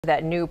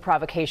That new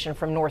provocation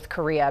from North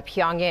Korea,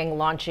 Pyongyang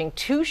launching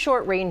two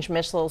short-range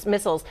missiles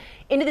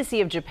into the Sea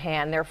of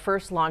Japan, their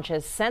first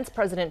launches since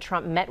President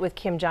Trump met with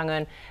Kim Jong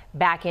Un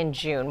back in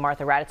June.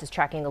 Martha Raddatz is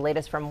tracking the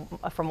latest from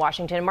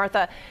Washington.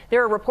 Martha,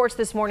 there are reports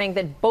this morning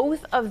that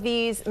both of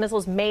these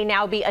missiles may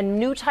now be a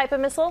new type of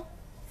missile.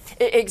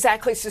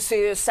 Exactly,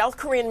 Cecilia. South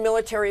Korean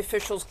military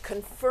officials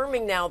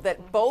confirming now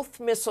that both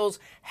missiles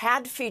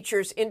had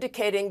features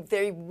indicating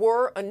they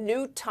were a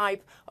new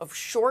type of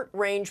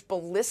short-range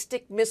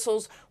ballistic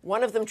missiles,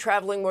 one of them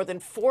traveling more than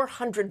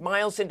 400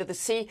 miles into the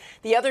sea,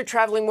 the other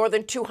traveling more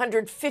than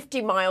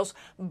 250 miles,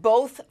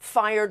 both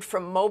fired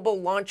from mobile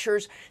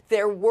launchers.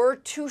 There were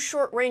two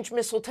short-range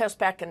missile tests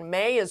back in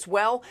May as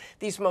well.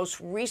 These most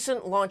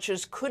recent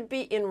launches could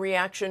be in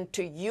reaction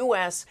to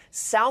U.S.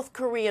 South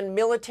Korean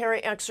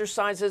military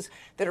exercises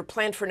that are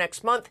planned for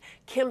next month.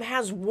 Kim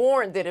has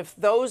warned that if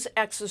those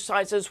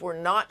exercises were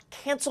not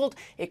canceled,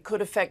 it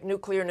could affect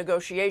nuclear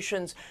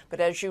negotiations.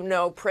 But as you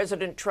know,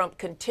 President Trump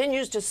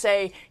continues to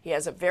say he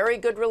has a very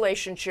good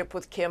relationship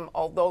with Kim,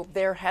 although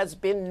there has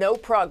been no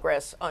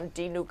progress on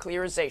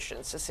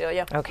denuclearization.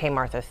 Cecilia? Okay,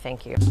 Martha,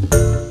 thank you.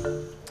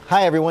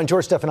 Hi, everyone.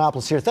 George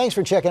Stephanopoulos here. Thanks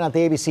for checking out the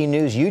ABC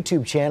News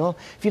YouTube channel.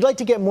 If you'd like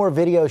to get more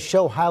videos,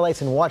 show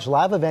highlights, and watch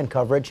live event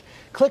coverage,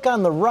 click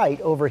on the right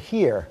over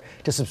here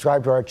to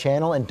subscribe to our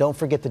channel. And don't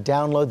forget to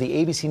download the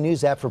ABC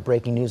News app for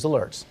breaking news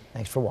alerts.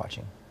 Thanks for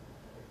watching.